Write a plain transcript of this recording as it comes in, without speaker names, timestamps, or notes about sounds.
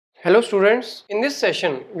Hello students, in this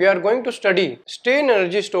session we are going to study strain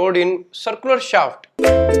energy stored in circular shaft.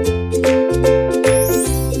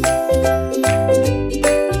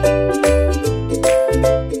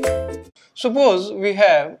 Suppose we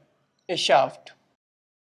have a shaft.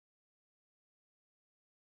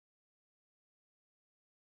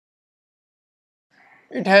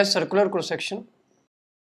 It has circular cross section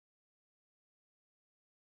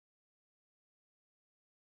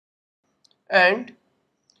and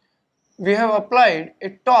we have applied a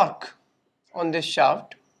torque on this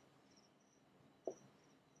shaft.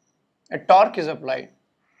 A torque is applied,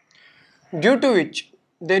 due to which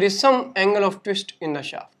there is some angle of twist in the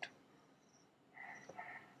shaft.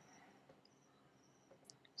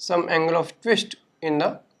 Some angle of twist in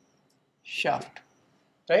the shaft,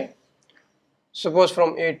 right? Suppose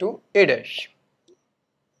from A to A dash,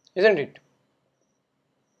 isn't it?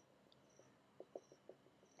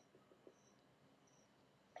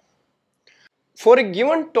 For a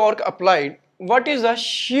given torque applied, what is the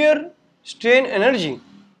shear strain energy?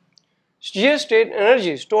 Shear strain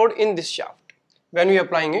energy stored in this shaft when we are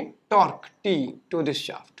applying a torque T to this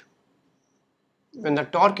shaft. When the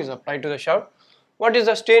torque is applied to the shaft, what is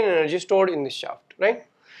the strain energy stored in this shaft, right?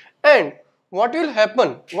 And what will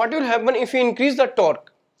happen? What will happen if we increase the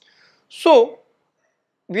torque? So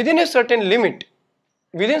within a certain limit,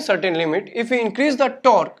 if we increase the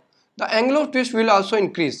torque, the angle of twist will also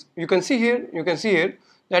increase. You can see here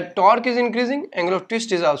that torque is increasing, angle of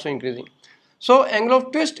twist is also increasing. So angle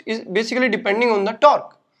of twist is basically depending on the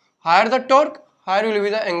torque. Higher the torque, higher will be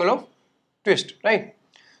the angle of twist, right?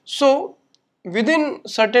 So within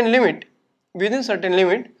certain limit,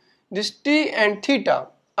 this T and theta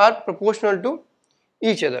are proportional to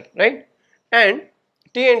each other, right? And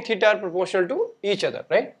T and theta are proportional to each other,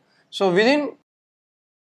 right? So within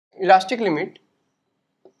elastic limit,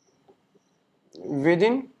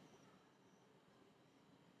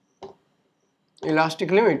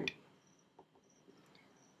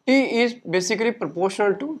 T is basically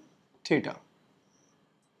proportional to theta,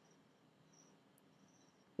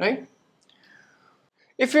 right?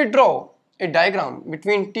 If we draw a diagram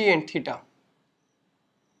between T and theta,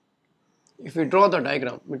 if we draw the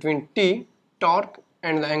diagram between T, torque,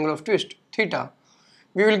 and the angle of twist, theta,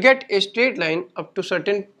 we will get a straight line up to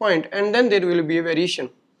certain point, and then there will be a variation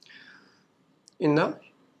in the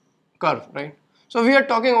curve, right? So we are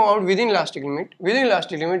talking about within elastic limit. Within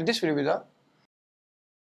elastic limit, this will be the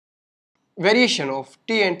variation of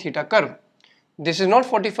T and theta curve. This is not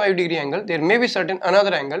 45-degree angle, there may be certain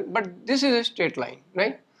another angle, but this is a straight line,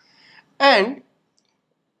 right? And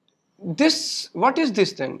this, what is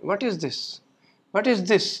this then? What is this? What is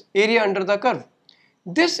this area under the curve?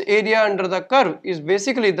 This area under the curve is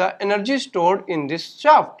basically the energy stored in this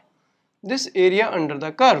shaft. This area under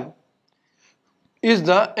the curve is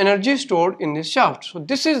the energy stored in this shaft. So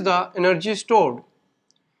this is the energy stored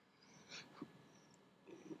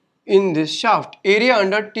in this shaft, area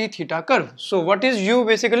under T theta curve. So what is U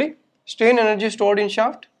basically? Strain energy stored in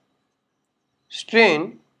shaft.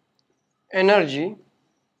 Strain energy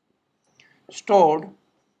stored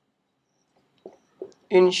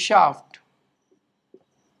in shaft,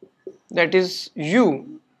 that is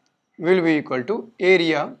U, will be equal to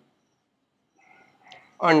area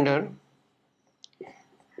under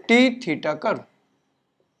T theta curve.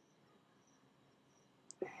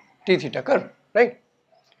 T theta curve, right?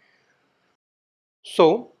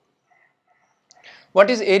 So what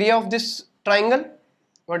is area of this triangle?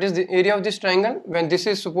 What is the area of this triangle? When this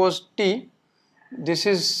is suppose T, this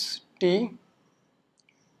is T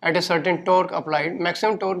at a certain torque applied,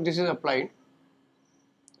 maximum torque this is applied,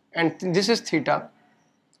 and this is theta.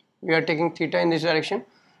 We are taking theta in this direction,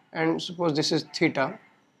 and suppose this is theta.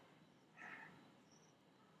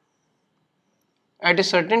 At a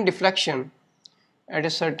certain deflection,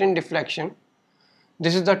 this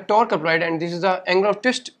is the torque applied and this is the angle of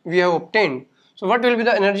twist we have obtained. So what will be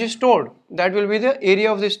the energy stored? That will be the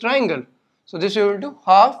area of this triangle. So this will be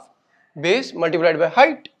half base multiplied by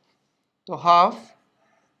height. So half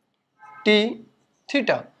T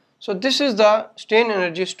theta. So this is the strain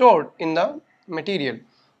energy stored in the material,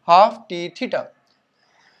 half T theta.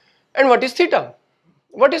 And what is theta?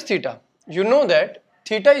 What is theta? You know that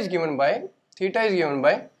theta is given by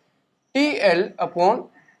TL upon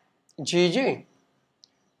GG.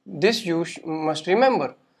 This you must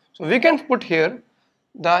remember. So we can put here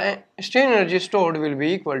the strain energy stored will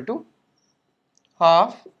be equal to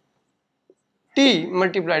half T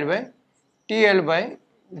multiplied by TL by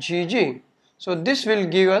GG. So this will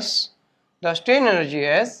give us the strain energy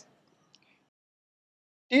as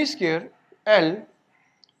T square L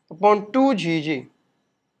upon 2 GG.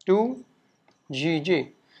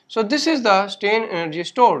 So this is the strain energy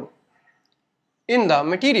stored in the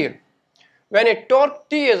material. When a torque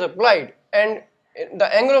T is applied and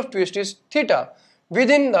the angle of twist is theta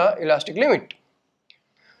within the elastic limit,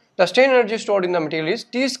 the strain energy stored in the material is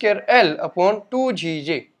T square L upon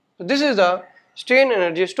 2GJ. So this is the strain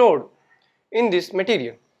energy stored in this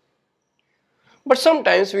material. But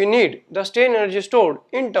sometimes we need the strain energy stored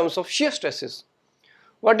in terms of shear stresses.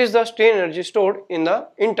 What is the strain energy stored in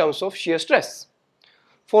terms of shear stress?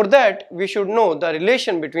 For that, we should know the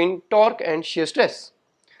relation between torque and shear stress.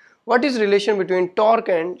 What is relation between torque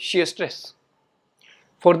and shear stress?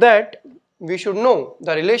 For that, we should know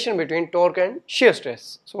the relation between torque and shear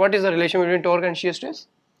stress. So what is the relation between torque and shear stress?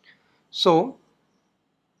 So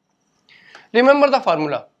remember the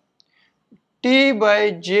formula. T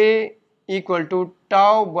by J equal to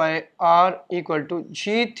tau by R equal to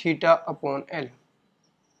G theta upon L.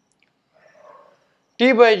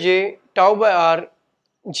 T by J, tau by R,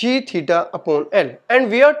 G theta upon L.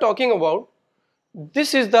 And we are talking about,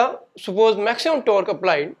 this is the suppose maximum torque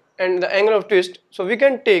applied and the angle of twist. So we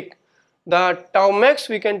can take the tau max,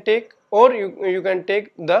 we can take, or you can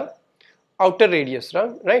take the outer radius,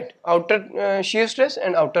 right? Outer shear stress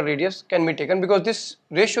and outer radius can be taken because this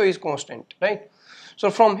ratio is constant, right?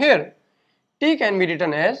 So from here, T can be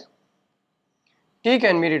written as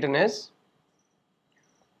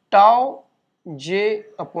tau J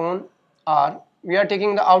upon R. We are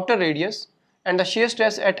taking the outer radius and the shear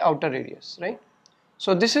stress at outer radius, right?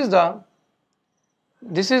 So this tau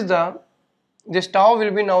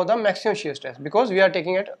will be now the maximum shear stress because we are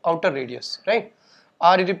taking at outer radius, right?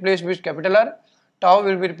 R is replaced with capital R, tau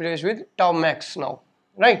will be replaced with tau max now,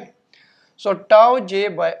 right? So tau J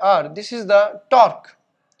by R, this is the torque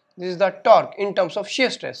in terms of shear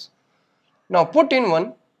stress. Now put in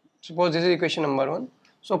 1, suppose this is equation number 1.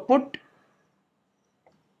 So put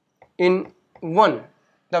in 1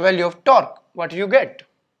 the value of torque, what you get?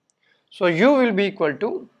 So U will be equal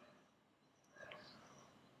to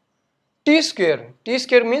T square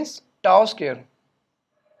means tau square,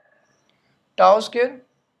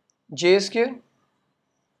 J square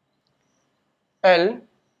L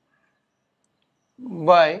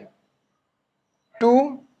by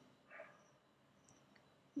 2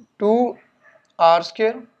 R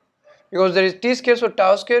square, because there is T square, so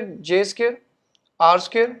tau square, J square, R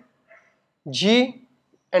square, G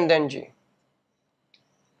and then J,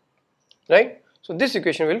 right? So this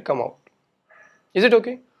equation will come out. Is it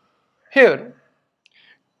okay? Here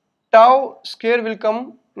tau square will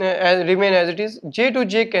come remain as it is, J to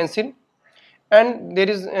J cancel, and there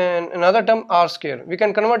is another term R square. We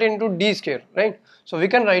can convert it into D square, right? So we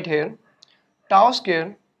can write here tau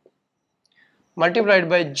square multiplied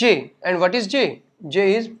by J, and what is J?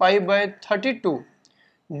 J is pi by 32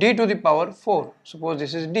 D to the power 4. Suppose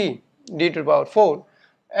this is D to the power 4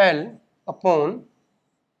 L upon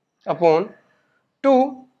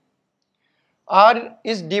 2. R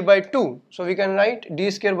is D by 2, so we can write D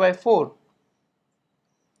square by 4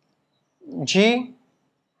 G,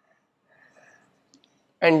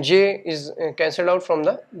 and J is cancelled out from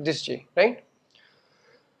this J, right?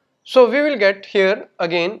 So we will get here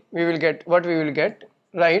again, we will get what we will get,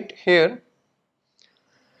 right? Here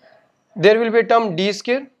there will be a term D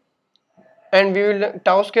square, and we will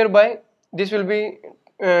tau square by, this will be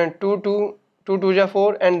 2 2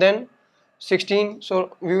 4 and then 16.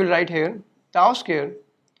 So we will write here tau square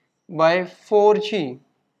by 4G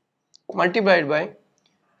multiplied by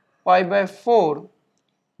pi by 4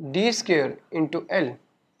 D square into L.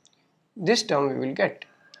 This term we will get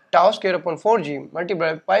tau square upon 4G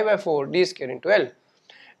multiplied by pi by 4 D square into L.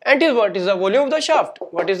 And what is the volume of the shaft?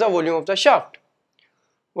 What is the volume of the shaft?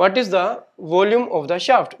 What is the volume of the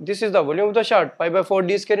shaft? This is the volume of the shaft, pi by 4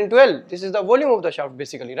 D square into L. This is the volume of the shaft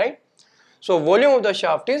basically, right? So volume of the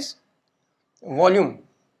shaft is volume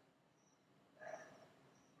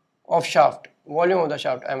of shaft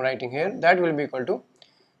I am writing here, that will be equal to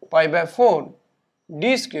pi by 4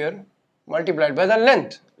 D square multiplied by the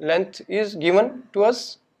length is given to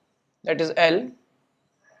us, that is L,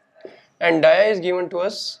 and dia is given to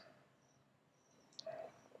us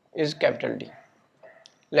is capital D.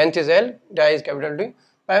 Length is L, dia is capital D,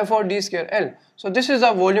 pi by 4 D square L. So this is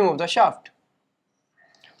the volume of the shaft.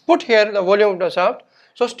 Put here the volume of the shaft.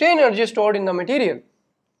 So strain energy stored in the material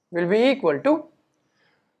will be equal to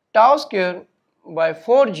tau square by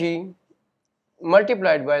 4G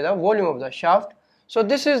multiplied by the volume of the shaft. So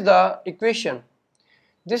this is the equation.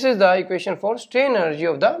 This is the equation for strain energy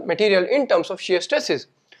of the material in terms of shear stresses.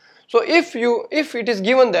 So if it is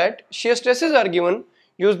given that shear stresses are given,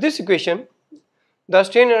 use this equation, the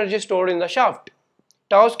strain energy stored in the shaft,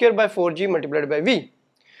 tau square by 4G multiplied by V.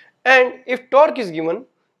 And if torque is given,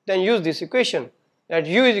 then use this equation, that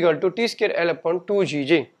U is equal to T square L upon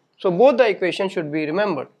 2Gj. So both the equations should be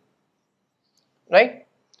remembered, right?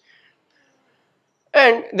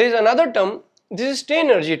 And there is another term, this is strain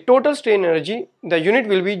energy, total strain energy, the unit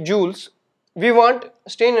will be joules. We want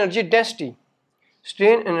strain energy density.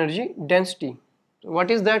 Strain energy density. So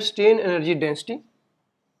what is that strain energy density?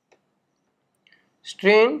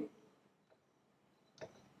 Strain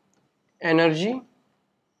energy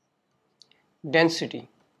density.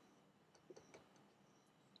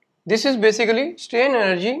 This is basically strain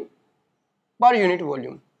energy per unit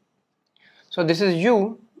volume. So this is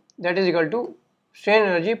U, that is equal to strain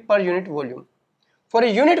energy per unit volume. For a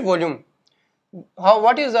unit volume,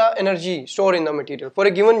 what is the energy stored in the material for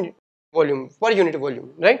a given volume, per unit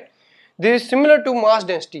volume, right? This is similar to mass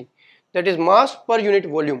density, that is mass per unit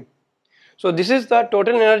volume. So this is the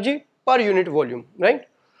total energy per unit volume, right?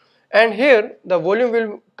 And here the volume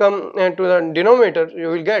will come to the denominator, you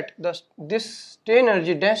will get this strain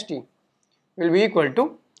energy density will be equal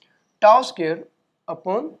to tau square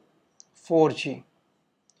upon 4G.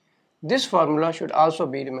 This formula should also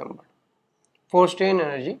be remembered for strain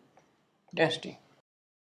energy density.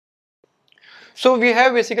 So we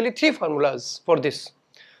have basically three formulas for this.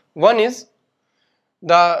 One is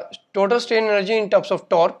the total strain energy in terms of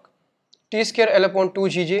torque, T square L upon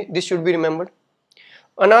 2Gj, this should be remembered.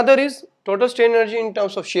 Another is total strain energy in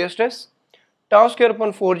terms of shear stress, tau square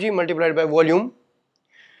upon 4G multiplied by volume.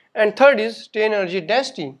 And third is strain energy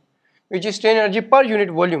density, which is strain energy per unit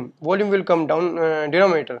volume. Volume will come down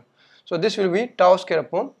denominator. So this will be tau square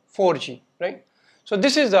upon 4G, right? So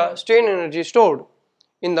this is the strain energy stored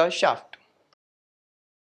in the shaft.